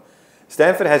Arun,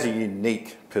 Stanford has a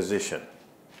unique position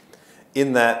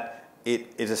in that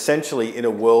it is essentially in a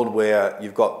world where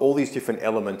you've got all these different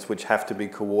elements which have to be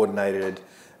coordinated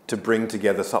to bring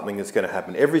together something that's going to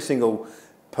happen. Every single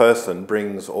person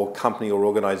brings, or company or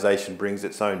organization brings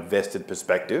its own vested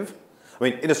perspective. I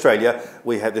mean, in Australia,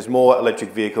 there's more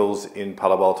electric vehicles in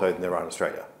Palo Alto than there are in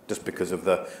Australia, just because of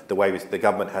the way the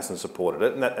government hasn't supported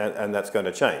it, and that's going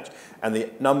to change. And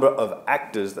the number of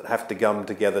actors that have to come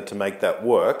together to make that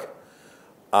work,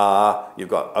 you've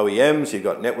got OEMs, you've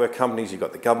got network companies, you've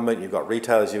got the government, you've got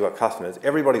retailers, you've got customers.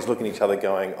 Everybody's looking at each other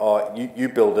going, oh, you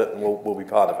build it and we'll be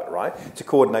part of it, right? It's a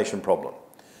coordination problem.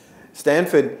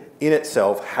 Stanford in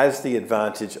itself has the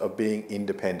advantage of being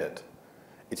independent.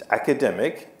 It's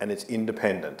academic and it's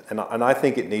independent. And I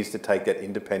think it needs to take that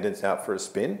independence out for a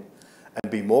spin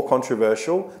and be more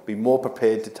controversial, be more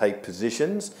prepared to take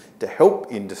positions to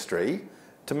help industry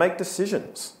to make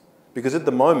decisions. Because at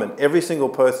the moment, every single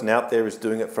person out there is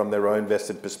doing it from their own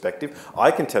vested perspective.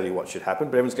 I can tell you what should happen,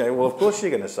 but everyone's going, well, of course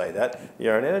you're going to say that.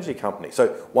 You're an energy company. So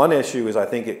one issue is I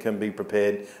think it can be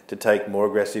prepared to take more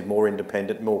aggressive, more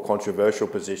independent, more controversial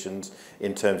positions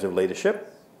in terms of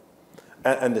leadership.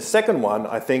 And the second one,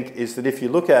 I think, is that if you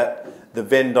look at the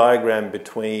Venn diagram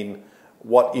between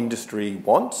what industry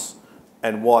wants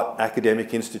and what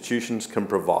academic institutions can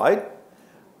provide,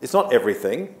 it's not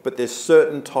everything, but there's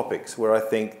certain topics where I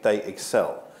think they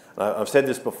excel. I've said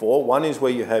this before. One is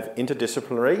where you have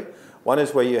interdisciplinary, one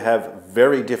is where you have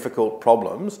very difficult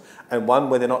problems, and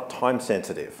one where they're not time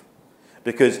sensitive.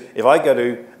 Because if I go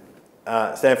to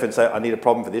Stanford and say, I need a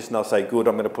problem for this, and they'll say, good,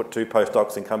 I'm going to put 2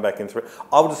 postdocs and come back in 3.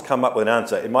 I'll just come up with an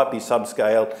answer. It might be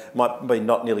subscale, it might be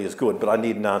not nearly as good, but I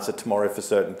need an answer tomorrow for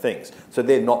certain things. So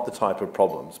they're not the type of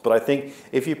problems. But I think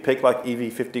if you pick, like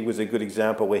EV50 was a good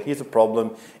example, where here's a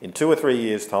problem in 2 or 3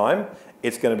 years' time,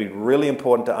 it's going to be really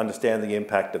important to understand the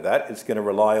impact of that. It's going to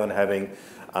rely on having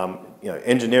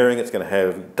engineering, it's going to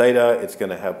have data, it's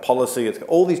going to have policy, it's got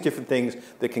all these different things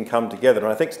that can come together. And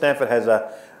I think Stanford has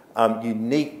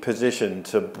unique position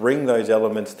to bring those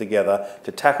elements together,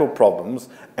 to tackle problems,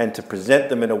 and to present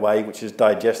them in a way which is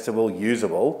digestible,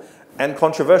 usable, and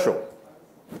controversial.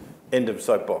 End of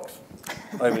soapbox.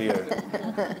 Over to you.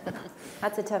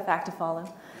 That's a tough act to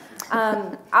follow.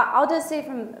 I'll just say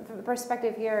from the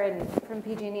perspective here and from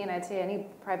PG&E, and I'd say any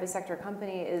private sector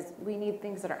company, is we need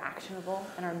things that are actionable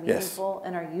and are meaningful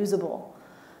and are usable.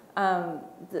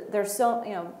 There's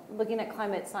so, looking at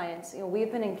climate science,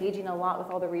 we've been engaging a lot with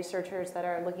all the researchers that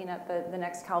are looking at the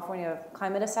next California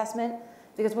climate assessment,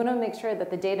 because we want to make sure that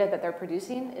the data that they're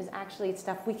producing is actually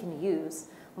stuff we can use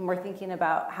when we're thinking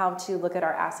about how to look at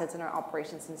our assets and our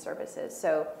operations and services.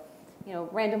 So,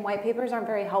 random white papers aren't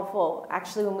very helpful.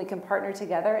 Actually, when we can partner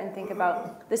together and think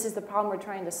about, this is the problem we're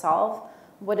trying to solve,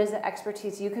 what is the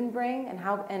expertise you can bring,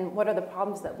 and what are the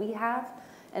problems that we have,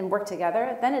 and work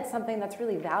together, then it's something that's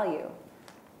really value.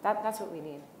 That's what we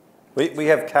need. We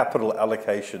have capital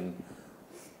allocation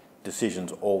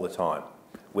decisions all the time.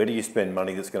 Where do you spend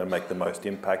money that's going to make the most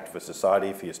impact for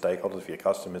society, for your stakeholders, for your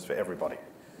customers, for everybody?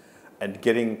 And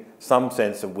getting some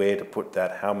sense of where to put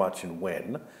that, how much and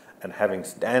when, and having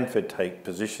Stanford take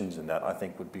positions in that, I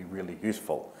think would be really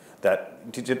useful. I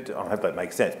hope that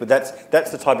makes sense, but that's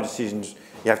the type of decisions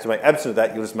you have to make. Absent of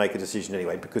that, you'll just make a decision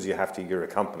anyway because you have to, you're a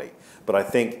company. But I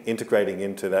think integrating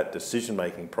into that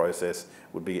decision-making process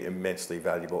would be immensely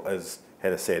valuable, as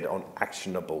Heather said, on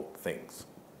actionable things.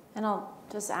 And I'll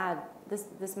just add,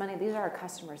 this money, these are our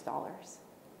customers' dollars.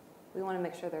 We want to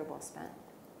make sure they're well spent.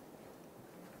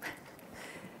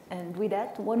 And with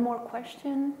that, one more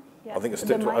question. Yes, I think it's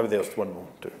over there, one more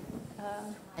too.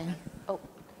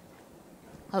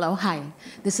 Hello, hi.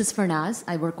 This is Farnaz.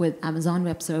 I work with Amazon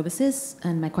Web Services,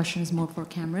 and my question is more for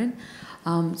Cameron.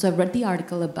 So I've read the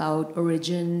article about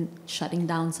Origin shutting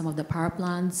down some of the power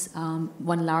plants,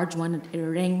 one large one at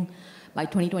Irving by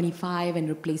 2025, and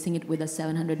replacing it with a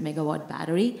 700 megawatt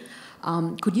battery.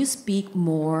 Could you speak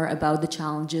more about the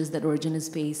challenges that Origin is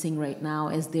facing right now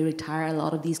as they retire a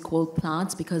lot of these coal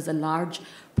plants, because a large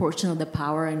portion of the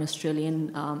power in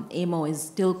Australian AMO is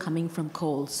still coming from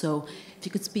coal. So if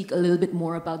you could speak a little bit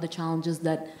more about the challenges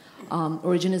that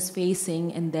Origin is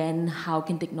facing, and then how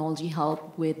can technology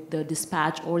help with the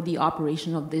dispatch or the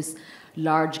operation of these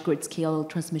large grid-scale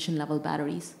transmission-level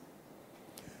batteries?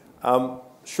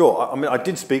 Sure. I mean, I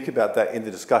did speak about that in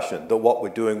the discussion, that what we're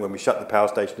doing when we shut the power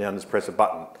station down is press a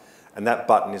button. And that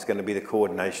button is going to be the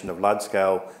coordination of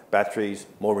large-scale batteries,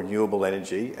 more renewable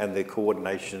energy, and the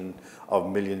coordination of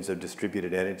millions of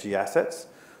distributed energy assets.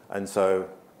 And so,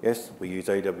 yes, we use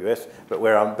AWS, but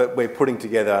we're putting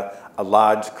together a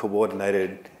large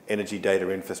coordinated energy data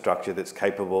infrastructure that's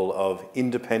capable of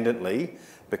independently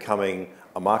becoming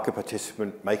a market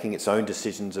participant, making its own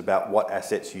decisions about what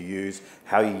assets you use,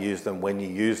 how you use them, when you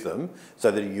use them,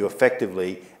 so that you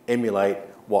effectively emulate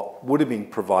what would have been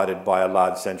provided by a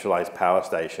large centralised power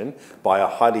station by a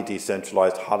highly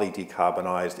decentralised, highly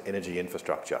decarbonised energy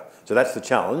infrastructure. So that's the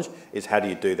challenge, is how do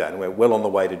you do that? And we're well on the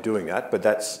way to doing that, but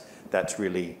that's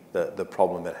really the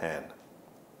problem at hand.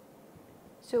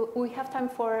 So we have time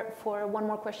for one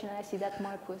more question, and I see that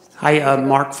Mark was... Hi,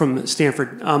 Mark from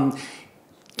Stanford.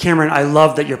 Cameron, I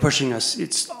love that you're pushing us.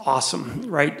 It's awesome,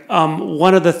 right?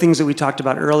 One of the things that we talked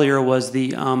about earlier was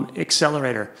the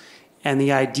accelerator, and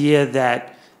the idea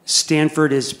that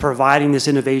Stanford is providing this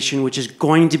innovation which is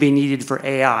going to be needed for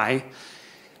AI.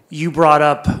 You brought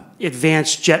up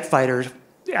advanced jet fighters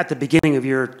at the beginning of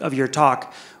your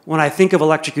talk. When I think of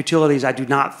electric utilities, I do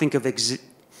not think of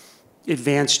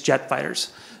advanced jet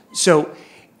fighters. So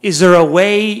is there a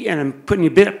way, and I'm putting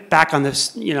you a bit back on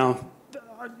this,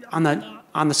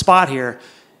 on the spot here,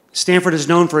 Stanford is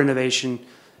known for innovation.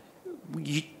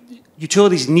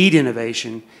 Utilities need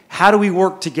innovation. How do we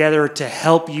work together to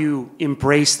help you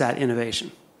embrace that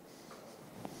innovation?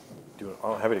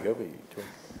 I'm happy to go with you.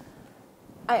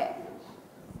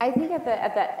 I think at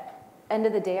the end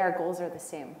of the day, our goals are the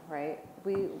same, right?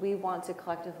 We want to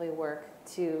collectively work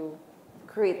to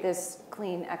create this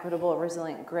clean, equitable,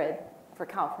 resilient grid for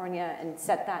California and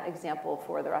set that example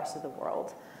for the rest of the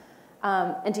world.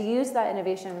 And to use that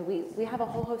innovation, we have a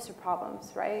whole host of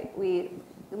problems, right?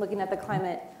 Looking at the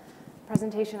climate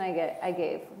presentation I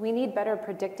gave, we need better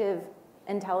predictive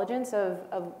intelligence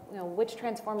of which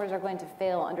transformers are going to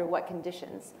fail under what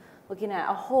conditions. Looking at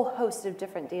a whole host of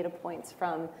different data points,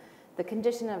 from the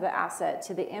condition of the asset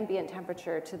to the ambient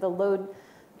temperature to the load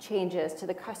changes to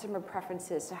the customer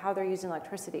preferences to how they're using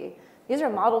electricity. These are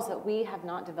models that we have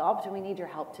not developed, and we need your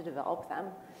help to develop them.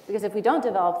 Because if we don't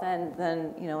develop them,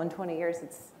 then in 20 years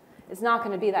it's not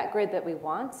going to be that grid that we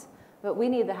want. But we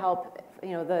need the help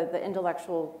the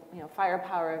intellectual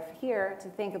firepower of here to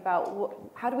think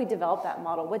about how do we develop that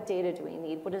model? What data do we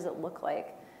need? What does it look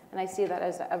like? And I see that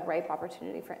as a ripe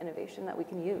opportunity for innovation that we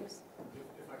can use.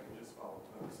 If I can just follow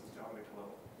up, this is Dominic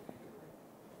Lowe.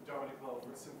 Dominic Lowe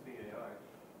for Symphony AI.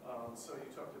 So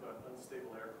you talked about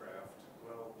unstable aircraft.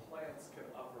 Well, plants can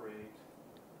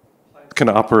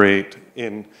operate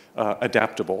in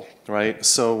adaptable, right?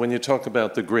 So when you talk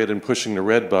about the grid and pushing the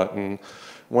red button,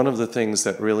 one of the things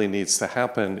that really needs to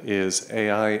happen is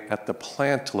AI at the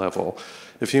plant level.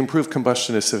 If you improve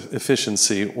combustion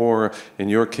efficiency, or in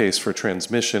your case for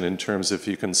transmission, in terms of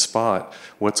you can spot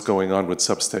what's going on with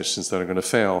substations that are going to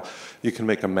fail, you can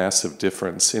make a massive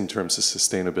difference in terms of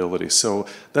sustainability. So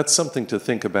that's something to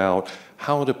think about,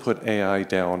 how to put AI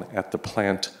down at the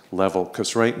plant level,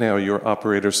 because right now your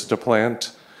operators at the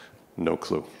plant, no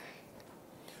clue.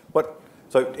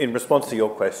 So in response to your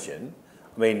question,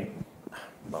 I mean,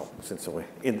 well, since we're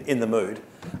in the mood,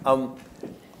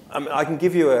 I can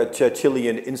give you a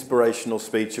Churchillian inspirational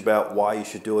speech about why you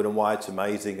should do it and why it's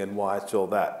amazing and why it's all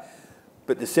that.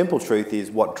 But the simple truth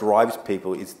is what drives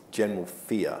people is general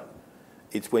fear.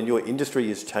 It's when your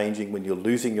industry is changing, when you're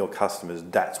losing your customers,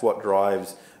 that's what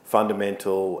drives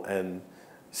fundamental and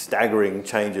staggering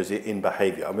changes in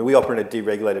behaviour. I mean, we operate in a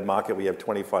deregulated market. We have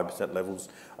 25% levels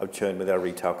of churn with our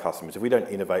retail customers. If we don't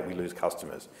innovate, we lose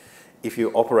customers. If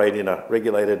you operate in a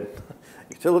regulated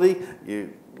utility,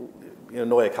 you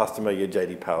annoy a customer, your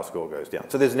JD Power score goes down.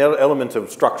 So there's an element of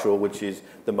structural, which is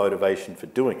the motivation for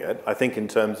doing it. I think in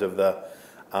terms of the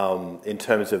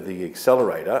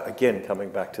accelerator, again, coming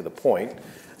back to the point,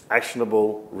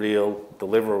 actionable, real,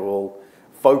 deliverable,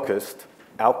 focused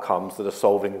outcomes that are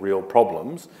solving real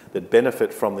problems that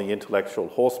benefit from the intellectual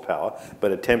horsepower,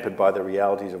 but are tempered by the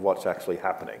realities of what's actually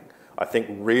happening. I think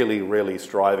really, really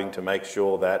striving to make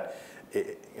sure that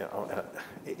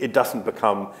it doesn't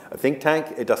become a think tank,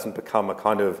 it doesn't become a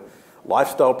kind of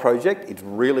lifestyle project. It's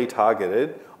really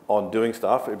targeted on doing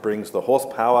stuff. It brings the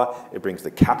horsepower, it brings the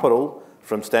capital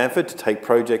from Stanford to take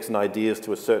projects and ideas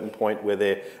to a certain point where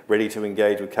they're ready to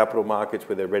engage with capital markets,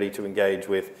 where they're ready to engage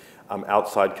with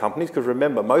outside companies. Because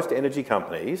remember, most energy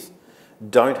companies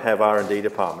don't have R&D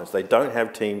departments. They don't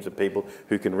have teams of people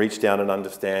who can reach down and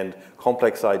understand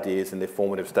complex ideas in their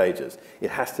formative stages.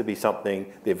 It has to be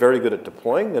something they're very good at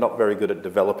deploying, they're not very good at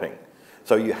developing.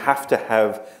 So you have to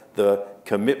have the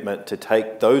commitment to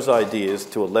take those ideas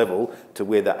to a level to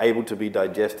where they're able to be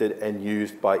digested and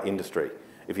used by industry.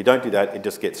 If you don't do that, it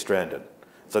just gets stranded.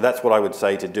 So that's what I would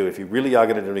say to do. If you really are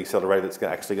going to do an accelerator that's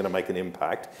actually going to make an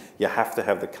impact, you have to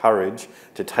have the courage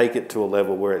to take it to a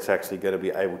level where it's actually going to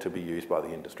be able to be used by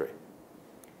the industry.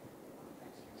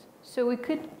 So we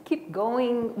could keep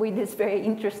going with this very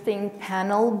interesting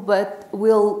panel, but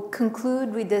we'll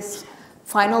conclude with this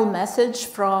final message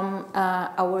from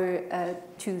our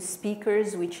two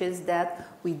speakers, which is that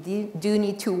we do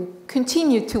need to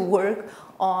continue to work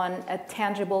on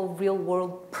tangible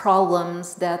real-world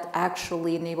problems that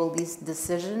actually enable these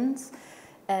decisions.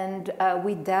 And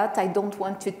with that, I don't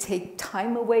want to take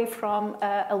time away from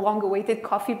a long-awaited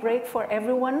coffee break for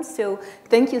everyone. So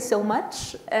thank you so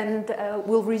much, and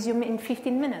we'll resume in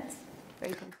 15 minutes.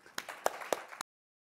 Very good.